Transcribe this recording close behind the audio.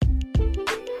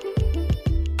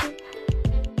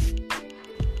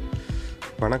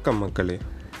வணக்கம் மக்களே,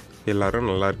 எல்லாரும்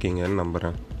நல்லா இருக்கீங்கன்னு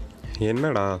நம்புகிறேன்.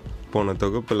 என்னடா போன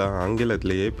தொகுப்பில்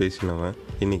ஆங்கிலத்திலேயே பேசினவன்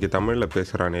இன்றைக்கி தமிழில்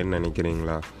பேசுகிறானேன்னு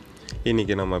நினைக்கிறீங்களா?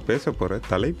 இன்றைக்கி நம்ம பேச போகிற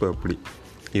தலைப்பு அப்படி.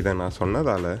 இதை நான்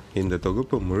சொன்னதால் இந்த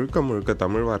தொகுப்பு முழுக்க முழுக்க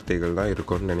தமிழ் வார்த்தைகள் தான்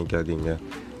இருக்கும்னு நினைக்காதீங்க.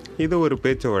 இது ஒரு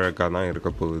பேச்சு வழக்காக தான்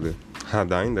இருக்க போகுது.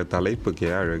 அதான் இந்த தலைப்புக்கே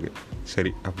அழகு.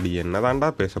 சரி, அப்படி என்னதாண்டா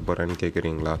பேச போகிறேன்னு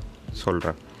கேட்குறீங்களா?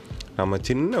 சொல்கிறேன். நம்ம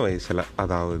சின்ன வயசில்,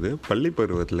 அதாவது பள்ளி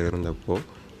பருவத்தில் இருந்தப்போ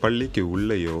பள்ளிக்கு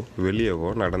உள்ளேயோ வெளியவோ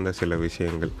நடந்த சில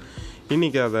விஷயங்கள்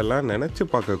இன்றைக்கி அதெல்லாம் நினச்சி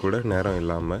பார்க்கக்கூட நேரம்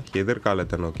இல்லாமல்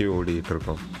எதிர்காலத்தை நோக்கி ஓடிக்கிட்டு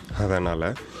இருக்கோம். அதனால்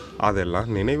அதெல்லாம்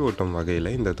நினைவூட்டும்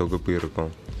வகையில் இந்த தொகுப்பு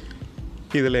இருக்கும்.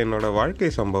 இதில் என்னோடய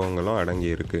வாழ்க்கை சம்பவங்களும் அடங்கி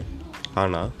இருக்குது.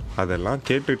 ஆனால் அதெல்லாம்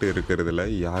கேட்டுட்டு இருக்கிறதுல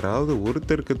யாராவது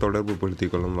ஒருத்தருக்கு தொடர்பு படுத்தி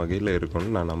கொள்ளும் வகையில்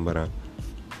இருக்கும்னு நான் நம்புகிறேன்.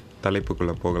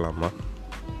 தலைப்புக்குள்ளே போகலாமா?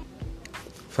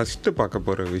 ஃபஸ்ட்டு பார்க்க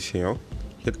போகிற விஷயம்,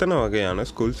 எத்தனை வகையான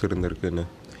ஸ்கூல்ஸ் இருந்திருக்குன்னு.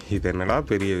 இது என்னடா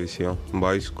பெரிய விஷயம்,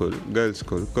 boys school, girls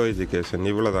school, co education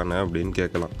இவ்வளோ தானே அப்படின்னு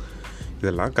கேட்கலாம்.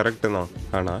 இதெல்லாம் கரெக்டு தான்.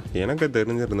 ஆனால் எனக்கு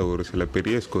தெரிஞ்சிருந்த ஒரு சில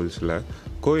பெரிய ஸ்கூல்ஸில்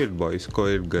கோஎட் பாய்ஸ்,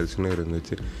 கோஎட் கேர்ள்ஸ்னு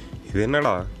இருந்துச்சு. இது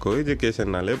என்னடா, கோ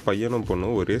எஜுகேஷன்னாலே பையனும்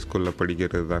பொண்ணும் ஒரே ஸ்கூலில்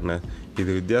படிக்கிறது தானே, இது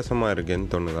வித்தியாசமாக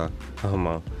இருக்கேன்னு தோணுதா?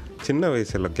 ஆமாம், சின்ன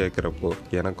வயசில் கேட்குறப்போ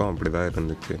எனக்கும் அப்படி தான்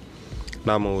இருந்துச்சு.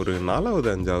 நாம் ஒரு 4வது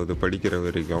 5வது படிக்கிற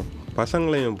வரைக்கும்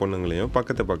பசங்களையும் பொண்ணுங்களையும்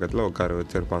பக்கத்தில் உட்கார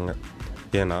வச்சுருப்பாங்க.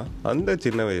 ஏன்னா அந்த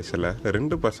சின்ன வயசில்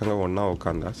 2 பசங்க ஒன்றா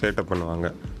உட்காந்தா சேட்டை பண்ணுவாங்க,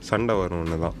 சண்டை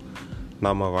வரும்னு தான்.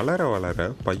 நாம் வளர வளர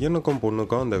பையனுக்கும்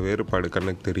பொண்ணுக்கும் அந்த வேறுபாடு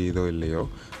கண்ணுக்கு தெரியுதோ இல்லையோ,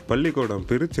 பள்ளிக்கூடம்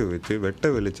பிரித்து வச்சு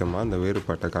வெட்ட வெளிச்சமாக அந்த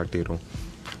வேறுபாட்டை காட்டிடும்.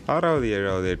 6வது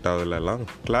 7வது 8வதுலலாம்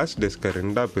கிளாஸ் டெஸ்க்கை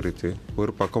 2ஆக பிரித்து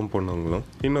ஒரு பக்கம் பொண்ணுங்களும்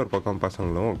இன்னொரு பக்கம்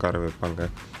பசங்களும் உட்கார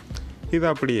வைப்பாங்க. இது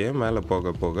அப்படியே மேலே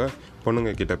போக போக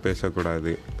பொண்ணுங்க கிட்ட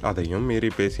பேசக்கூடாது, அதையும் மீறி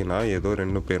பேசினா ஏதோ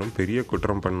 2 பேரும் பெரிய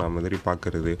குற்றம் பண்ண மாதிரி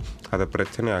பார்க்குறது, அதை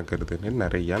பிரச்சனை ஆக்குறதுன்னு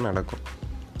நிறையா நடக்கும்.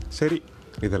 சரி,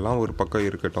 இதெல்லாம் ஒரு பக்கம்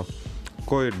இருக்கட்டும்.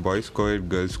 கோஎட் பாய்ஸ், கோஎட்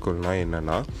கேர்ள்ஸ் ஸ்கூல்னால்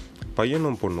என்னென்னா,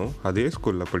 பையனும் பொண்ணும் அதே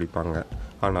ஸ்கூலில் படிப்பாங்க.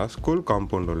 ஆனால் ஸ்கூல்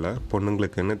காம்பவுண்டுள்ள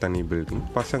பொண்ணுங்களுக்குன்னு தனி பில்டிங்,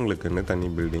 பசங்களுக்குன்னு தனி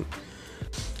பில்டிங்.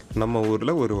 நம்ம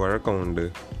ஊரில் ஒரு வழக்கம் உண்டு.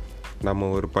 நம்ம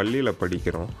ஒரு பள்ளியில்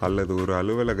படிக்கிறோம் அல்லது ஒரு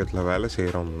அலுவலகத்தில் வேலை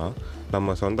செய்கிறோம்னா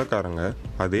நம்ம சொந்தக்காரங்க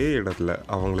அதே இடத்துல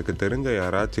அவங்களுக்கு தெரிஞ்ச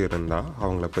யாராச்சும் இருந்தால்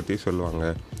அவங்கள பற்றி சொல்லுவாங்க.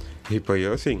 இப்போ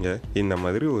யோசிங்க, இந்த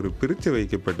மாதிரி ஒரு பிரித்து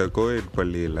வைக்கப்பட்ட கோஎட்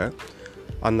பள்ளியில்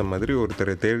அந்த மாதிரி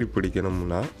ஒருத்தரை தேடி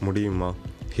பிடிக்கணும்னா முடியுமா?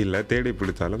 இல்லை தேடி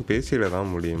பிடிச்சாலும் பேசிட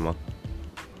தான் முடியுமா?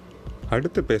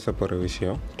 அடுத்து பேச போகிற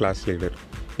விஷயம் கிளாஸ் லீடர்.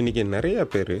 இன்றைக்கி நிறையா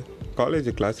பேர் காலேஜ்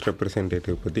கிளாஸ்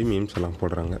ரெப்ரசன்டேட்டிவ் பற்றி மீம்ஸ் எல்லாம்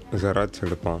போடுறாங்க. ஜெராக்ஸ்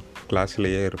எடுப்பான்,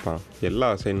 கிளாஸ்லேயே இருப்பான், எல்லா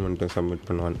அசைன்மெண்ட்டும் சப்மிட்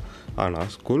பண்ணுவான். ஆனால்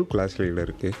ஸ்கூல் கிளாஸ்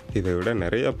லீடருக்கு இதை விட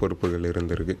நிறையா பொறுப்புகள்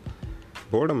இருந்திருக்கு.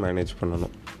 போர்டை மேனேஜ்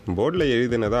பண்ணணும், போர்டில்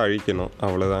எழுதினதை அழிக்கணும்,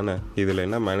 அவ்வளோதானே. இதில்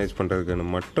என்ன மேனேஜ் பண்ணுறதுக்குன்னு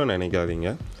மட்டும் நினைக்காதீங்க.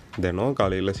 தினம்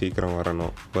காலையில் சீக்கிரம்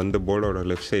வரணும், வந்து போர்டோட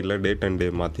லெஃப்ட் சைடில் டேட் அண்ட் டே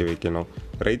மாற்றி வைக்கணும்,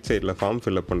 ரைட் சைடில் ஃபார்ம்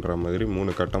ஃபில்அப் பண்ணுற மாதிரி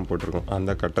 3 கட்டம் போட்டிருக்கோம்,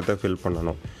 அந்த கட்டத்தை ஃபில்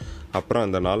பண்ணணும். அப்புறம்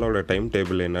அந்த நாளோட டைம்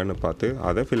டேபிள் என்னன்னு பார்த்து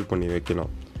அதை ஃபில் பண்ணி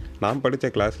வைக்கணும். நான் படித்த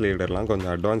கிளாஸ் லீடர்லாம்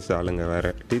கொஞ்சம் அட்வான்ஸ்டு ஆளுங்க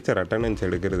வேறு. டீச்சர் அட்டண்டன்ஸ்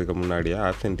எடுக்கிறதுக்கு முன்னாடியே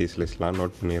ஆப்சன்டீஸ் லிஸ்ட்லாம்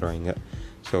நோட் பண்ணிடுவாங்க.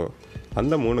 ஸோ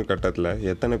அந்த 3 கட்டத்தில்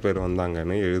எத்தனை பேர்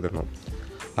வந்தாங்கன்னு எழுதணும்.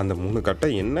 அந்த 3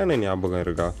 கட்டம் என்னென்ன ஞாபகம்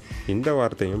இருக்கா? இந்த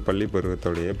வார்த்தையும் பள்ளி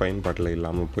பருவத்தோடைய பயன்பாட்டில்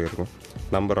இல்லாமல் போயிருக்கும்.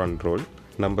 Number on roll,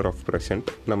 number of present,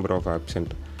 number of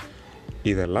absent.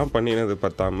 இதெல்லாம் பண்ணினது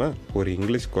பத்தாமல் ஒரு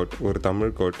இங்கிலீஷ் கோட், ஒரு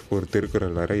தமிழ் கோட், ஒரு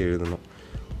திருக்குறள் வேறு எழுதணும்.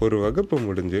 ஒரு வகுப்பு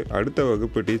முடிஞ்சு அடுத்த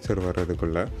வகுப்பு டீச்சர்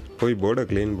வர்றதுக்குள்ளே போய் போர்டை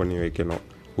க்ளீன் பண்ணி வைக்கணும்.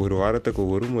 ஒரு வாரத்துக்கு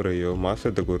ஒரு முறையோ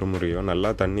மாதத்துக்கு ஒரு முறையோ நல்லா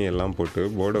தண்ணியெல்லாம் போட்டு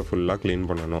போர்டை ஃபுல்லாக க்ளீன்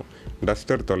பண்ணணும்.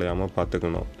 டஸ்டர் தொலையாமல்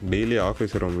பார்த்துக்கணும். டெய்லி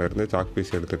ஆஃபீஸ் ரூம்லேருந்து சாக்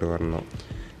பீஸ் எடுத்துகிட்டு வரணும்.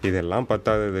 இதெல்லாம்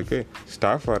பத்தாததுக்கு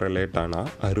ஸ்டாஃப் வர லேட் ஆனால்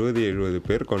 60-70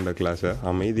 பேர் கொண்ட கிளாஸை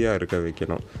அமைதியாக இருக்க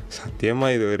வைக்கணும்.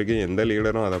 சத்தியமாக இது வரைக்கும் எந்த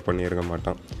லீடரும் அதை பண்ணியிருக்க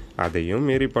மாட்டான். அதையும்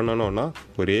மீறி பண்ணணுன்னா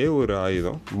ஒரே ஒரு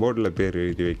ஆயுதம், போர்டில் பேர்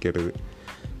எழுதி வைக்கிறது.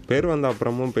 பேர் வந்த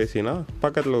அப்புறமும் பேசினா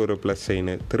பக்கத்தில் ஒரு ப்ளஸ்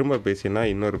சைனு, திரும்ப பேசினா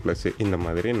இன்னொரு ப்ளஸ்ஸு. இந்த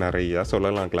மாதிரி நிறையா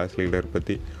சொல்லலாம் கிளாஸ் லீடர்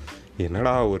பற்றி.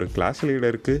 என்னடா ஒரு கிளாஸ்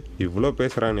லீடருக்கு இவ்வளோ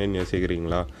பேசுகிறானேன்னு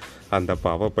யோசிக்கிறீங்களா? அந்த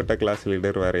பாவப்பட்ட கிளாஸ்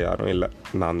லீடர் வேறு யாரும் இல்லை,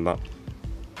 நான் தான்.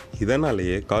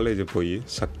 இதனாலேயே காலேஜ் போய்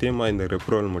சத்தியமாக இந்த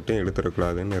ரெப்ரோல் மட்டும்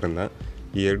எடுத்துடக்கூடாதுன்னு இருந்தேன்,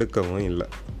 எடுக்கவும் இல்லை.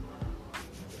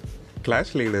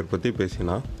 கிளாஸ் லீடர் பற்றி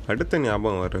பேசினா அடுத்த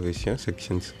ஞாபகம் வர்ற விஷயம்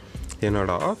செக்ஷன்ஸ்.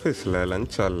 என்னோடய ஆஃபீஸில்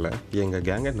லஞ்ச் ஹாலில் எங்கள்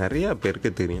கேங்கை நிறையா பேருக்கு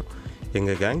தெரியும்.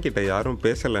 எங்கள் கேங்கிட்ட யாரும்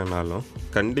பேசலைனாலும்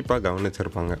கண்டிப்பாக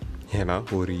கவனிச்சிருப்பாங்க. ஏன்னா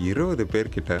ஒரு 20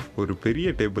 பேர்கிட்ட ஒரு பெரிய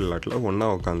டேபிள் லாட்டில் ஒன்றா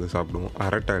உட்காந்து சாப்பிடுவோம்,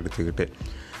 அரட்டை அடிச்சுக்கிட்டே.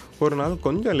 ஒரு நாள்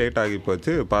கொஞ்சம் லேட் ஆகி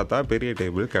போச்சு, பார்த்தா பெரிய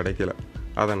டேபிள் கிடைக்கல.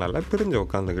 அதனால் பிரிஞ்சு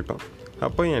உட்காந்துக்கிட்டோம்.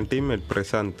 அப்போ என் டீம்மேட்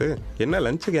பிரசாந்த், என்ன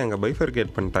லஞ்சுக்கு எங்கள்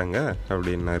பைஃபர்கேட் பண்ணிட்டாங்க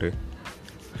அப்படின்னாரு.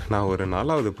 நான் ஒரு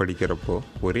 4வது படிக்கிறப்போ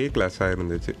ஒரே கிளாஸாக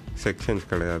இருந்துச்சு, செக்ஷன்ஸ்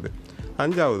கிடையாது.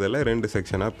 5வதில் 2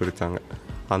 செக்ஷனாக பிரித்தாங்க.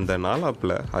 அந்த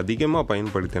 4ஆப்பில் அதிகமாக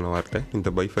பயன்படுத்தின வார்த்தை இந்த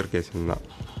பைஃபர்கேஷன் தான்.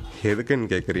 எதுக்குன்னு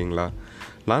கேட்குறீங்களா?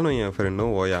 நானும் என்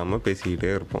ஃப்ரெண்டும் ஓயாமல்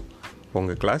பேசிக்கிட்டே இருப்போம்.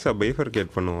 உங்கள் கிளாஸை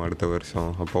பைஃபர்கேட் பண்ணுவோம் அடுத்த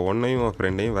வருஷம், அப்போ உன்னையும் உன்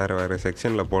ஃப்ரெண்டையும் வேறு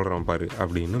செக்ஷனில் போடுறோம் பாரு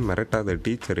அப்படின்னு மிரட்டாத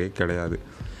டீச்சரே கிடையாது.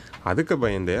 அதுக்கு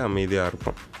பயந்தே அமைதியாக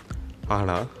இருப்போம்.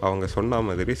 ஆனால் அவங்க சொன்ன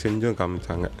மாதிரி செஞ்சும்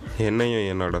காமிச்சாங்க. என்னையும்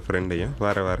என்னோடய ஃப்ரெண்டையும்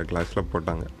வேறு கிளாஸில்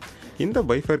போட்டாங்க. இந்த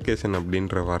பைஃபர்கேஷன்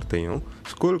அப்படின்ற வார்த்தையும்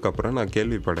ஸ்கூலுக்கு அப்புறம் நான்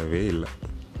கேள்விப்படவே இல்லை.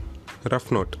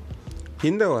 ரஃப் நோட்,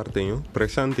 இந்த வார்த்தையும்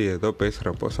பிரசாந்தி ஏதோ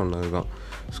பேசுகிறப்போ சொன்னது தான்.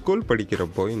 ஸ்கூல்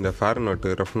படிக்கிறப்போ இந்த ஃபேர் நோட்டு,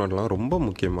 ரஃப் நோட்லாம் ரொம்ப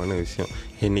முக்கியமான விஷயம்.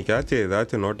 என்றைக்காச்சும்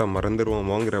ஏதாச்சும் நோட்டை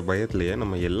மறந்துடுவோமோங்கிற பயத்துலையே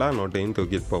நம்ம எல்லா நோட்டையும்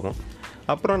தூக்கிட்டு போவோம்.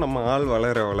 அப்புறம் நம்ம ஆள்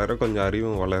வளர கொஞ்சம்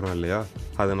அறிவும் வளரும் இல்லையா?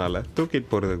 அதனால் தூக்கிட்டு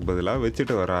போகிறதுக்கு பதிலாக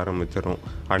வச்சுட்டு வர ஆரம்பிச்சிடும்.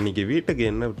 அன்றைக்கி வீட்டுக்கு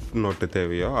என்ன நோட்டு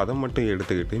தேவையோ அதை மட்டும்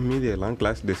எடுத்துக்கிட்டு மீதியெல்லாம்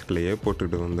கிளாஸ் டெஸ்க்லேயே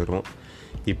போட்டுட்டு வந்துடுவோம்.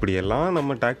 இப்படியெல்லாம்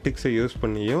நம்ம டாக்டிக்ஸை யூஸ்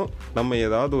பண்ணியும் நம்ம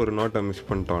ஏதாவது ஒரு நோட்டை மிஸ்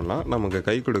பண்ணிட்டோம்னா நமக்கு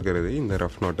கை கொடுக்கறது இந்த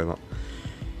ரஃப் நோட்டு தான்.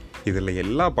 இதில்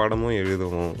எல்லா பாடமும்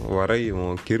எழுதுவோம்,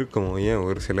 வரையுவோம், கிறுக்குவோம். ஏன்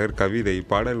ஒரு சிலர் கவிதை,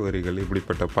 பாடல் வரிகள்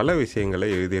இப்படிப்பட்ட பல விஷயங்களை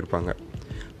எழுதியிருப்பாங்க.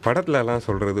 படத்துலலாம்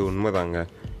சொல்கிறது உண்மைதாங்க.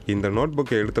 இந்த நோட்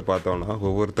புக்கை எடுத்து பார்த்தோன்னா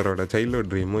ஒவ்வொருத்தரோட சைல்ட்ஹுட்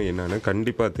ட்ரீமும் என்னென்னு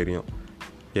கண்டிப்பாக தெரியும்.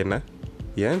 என்ன,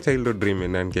 ஏன் சைல்ட்ஹுட் ட்ரீம்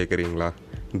என்னன்னு கேட்குறீங்களா?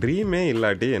 ட்ரீமே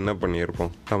இல்லாட்டி என்ன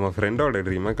பண்ணியிருப்போம்? நம்ம ஃப்ரெண்டோட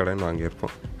ட்ரீமை கடன்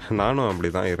வாங்கியிருப்போம். நானும் அப்படி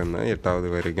தான் இருந்தேன் 8வது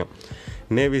வரைக்கும்.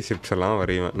 நேவி ஷிப்ஸ் எல்லாம்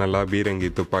வரைவேன், நல்லா பீரங்கி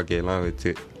துப்பாக்கியெல்லாம்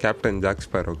வச்சு கேப்டன் ஜாக்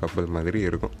ஸ்பேரோ கப்பல் மாதிரி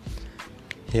இருக்கும்.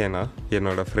 ஏன்னா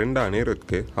என்னோடய ஃப்ரெண்டு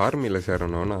அனிருத்துக்கு ஆர்மியில்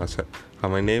சேரணும்னு ஆசை.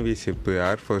 அவன் நேவி ஷிப்பு,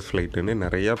 ஏர்ஃபோர்ஸ் ஃப்ளைட்டுன்னு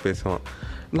நிறையா பேசுவான்.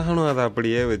 நானும் அதை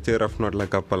அப்படியே வச்சு ரஃப்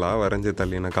நோட்டில் கப்பலாக வரைஞ்சி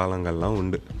தள்ளின காலங்கள்லாம்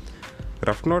உண்டு.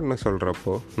 ரஃப் நோட்னு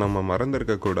சொல்கிறப்போ நம்ம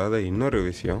மறந்துருக்கக்கூடாத இன்னொரு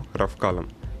விஷயம் ரஃப் காலம்.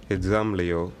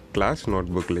 எக்ஸாம்லேயோ கிளாஸ் நோட்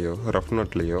புக்லேயோ ரஃப்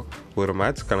நோட்லேயோ ஒரு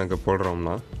மேத்ஸ் கணக்கு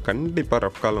போடுறோம்னா கண்டிப்பாக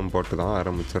ரஃப் காலம் போட்டு தான்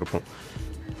ஆரம்பிச்சிருப்போம்.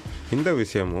 இந்த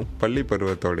விஷயமும் பள்ளி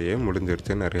பருவத்தோடையே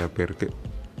முடிஞ்சிருச்சு நிறையா பேருக்கு.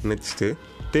 நெக்ஸ்ட்டு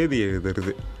தேதி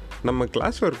எழுதுறது. நம்ம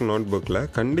கிளாஸ் ஒர்க் நோட் புக்கில்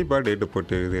கண்டிப்பாக டேட்டு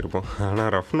போட்டு எழுதியிருப்போம். ஆனால்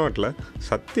ரஃப் நோட்டில்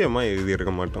சத்தியமாக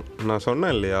எழுதியிருக்க மாட்டோம். நான்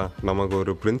சொன்னேன் இல்லையா, நமக்கு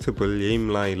ஒரு பிரின்சிபல்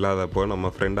எய்ம்லாம் இல்லாதப்போ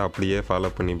நம்ம ஃப்ரெண்டை அப்படியே ஃபாலோ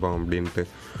பண்ணிப்போம் அப்படின்ட்டு.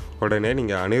 உடனே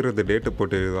நீங்கள் அனிருத் டேட்டு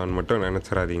போட்டு எழுதுவான்னு மட்டும்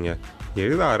நினச்சிடாதீங்க.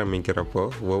 எழுத ஆரம்பிக்கிறப்போ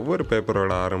ஒவ்வொரு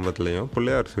பேப்பரோட ஆரம்பத்துலேயும்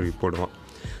பிள்ளையார் சுழி போடுவான்.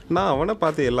 நான் அவனை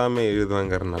பார்த்து எல்லாமே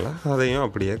எழுதுவாங்கிறதுனால அதையும்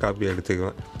அப்படியே காப்பி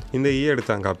அடிச்சுக்குவேன். இந்த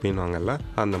அடித்தான் காப்பின்னுவாங்கல்ல,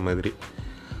 அந்த மாதிரி.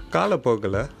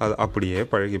 காலப்போக்கில் அது அப்படியே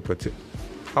பழகி போச்சு.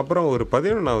 அப்புறம் ஒரு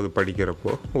 11வது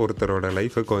படிக்கிறப்போ ஒருத்தரோட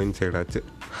லைஃபு கோயின்சைட் ஆச்சு.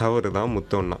 அவர் தான்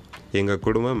முத்தோண்ணா. எங்கள்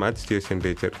குடும்ப மேத்ஸ் டியூஷன்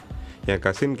டீச்சர். என்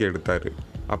கசின்க்கு எடுத்தார்,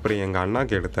 அப்புறம் எங்கள்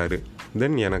அண்ணாக்கு எடுத்தார்,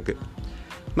 தென் எனக்கு.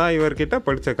 நான் இவர்கிட்ட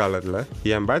படித்த காலத்தில்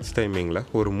என் பேட்ச் டைமிங்கில்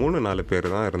ஒரு 3-4 பேர்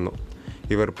தான் இருந்தோம்.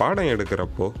 இவர் பாடம்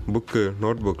எடுக்கிறப்போ புக்கு,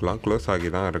 நோட் புக்கெலாம் க்ளோஸ்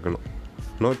ஆகி தான் இருக்கணும்.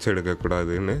 நோட்ஸ்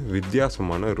எடுக்கக்கூடாதுன்னு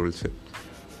வித்தியாசமான ரூல்ஸு.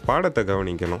 பாடத்தை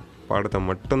கவனிக்கணும், பாடத்தை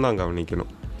மட்டும்தான்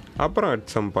கவனிக்கணும். அப்புறம்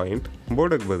அட் சம் பாயிண்ட்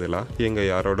போர்டுக்கு பதிலாக எங்கள்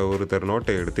யாரோட ஒருத்தர்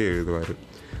நோட்டை எடுத்து எழுதுவார்.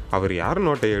 அவர் யார்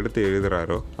நோட்டை எடுத்து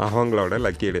எழுதுகிறாரோ அவங்களோட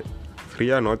லக்கி டே,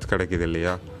 ஃப்ரீயாக நோட்ஸ் கிடைக்கிது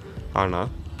இல்லையா? ஆனால்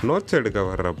நோட்ஸ் எடுக்க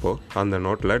வர்றப்போ அந்த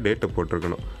நோட்டில் டேட்டு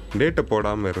போட்டிருக்கணும். டேட்டு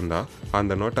போடாமல் இருந்தால்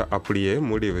அந்த நோட்டை அப்படியே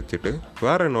மூடி வச்சுட்டு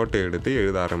வேறு நோட்டை எடுத்து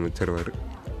எழுத ஆரம்பிச்சிருவார்.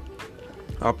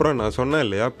 அப்புறம் நான் சொன்னேன்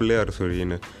இல்லையா பிள்ளையார்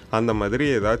சுழின்னு, அந்த மாதிரி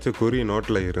ஏதாச்சும் குறி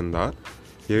நோட்டில் இருந்தால்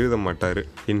எழுத மாட்டார்.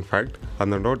 இன்ஃபேக்ட்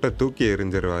அந்த நோட்டை தூக்கி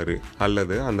எறிஞ்சிருவார்,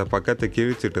 அல்லது அந்த பக்கத்தை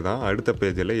கிழிச்சிட்டு தான் அடுத்த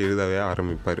பேஜில் எழுதவே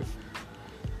ஆரம்பிப்பார்.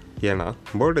 ஏன்னா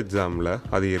போர்டு எக்ஸாமில்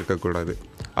அது இருக்கக்கூடாது,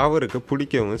 அவருக்கு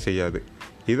பிடிக்கவும் செய்யாது.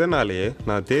 இதனாலேயே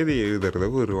நான் தேதி எழுதுறத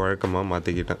ஒரு வழக்கமாக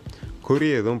மாற்றிக்கிட்டேன். குறி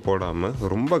எதுவும் போடாமல்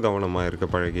ரொம்ப கவனமாக இருக்க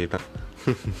பழகிட்டேன்.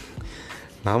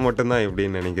 நான் மட்டும்தான்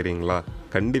எப்படின்னு நினைக்கிறீங்களா?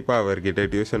 கண்டிப்பாக அவர்கிட்ட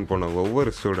டியூஷன் போன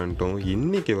ஒவ்வொரு ஸ்டூடெண்ட்டும்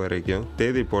இன்றைக்கி வரைக்கும்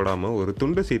தேதி போடாமல் ஒரு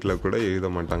துண்டு சீட்டில் கூட எழுத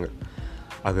மாட்டாங்க.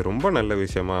 அது ரொம்ப நல்ல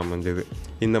விஷயமா அமைஞ்சது.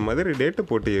 இந்த மாதிரி டேட்டு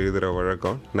போட்டு எழுதுகிற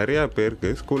வழக்கம் நிறையா பேருக்கு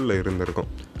ஸ்கூலில்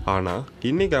இருந்திருக்கும். ஆனால்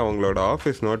இன்றைக்கி அவங்களோட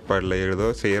ஆஃபீஸ் நோட் பேடில் எழுதோ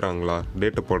செய்கிறாங்களா,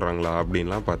 டேட்டு போடுறாங்களா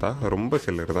அப்படின்லாம் பார்த்தா ரொம்ப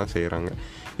சிலர் தான் செய்கிறாங்க.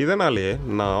 இதனாலேயே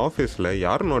நான் ஆஃபீஸில்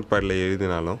யார் நோட் பேடில்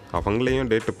எழுதினாலும்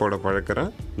அவங்களையும் டேட்டு போட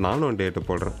பழக்கிறேன், நானும் டேட்டு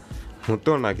போடுறேன்.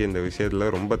 முத்தோண்ணாக்கு இந்த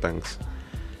விஷயத்தில் ரொம்ப தேங்க்ஸ்.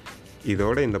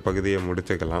 இதோட இந்த பகுதியை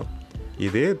முடிச்சுக்கலாம்.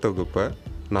 இதே தொகுப்பை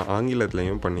நான்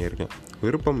ஆங்கிலத்துலேயும் பண்ணியிருக்கேன்.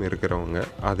 விருப்பம் இருக்கிறவங்க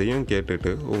அதையும்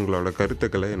கேட்டுட்டு உங்களோட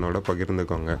கருத்துக்களை என்னோட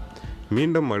பகிர்ந்துக்கோங்க.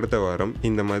 மீண்டும் அடுத்த வாரம்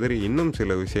இந்த மாதிரி இன்னும்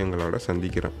சில விஷயங்களோட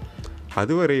சந்திக்கிறேன்.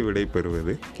 அதுவரை விடை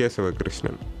பெறுவது கேசவ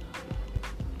கிருஷ்ணன்.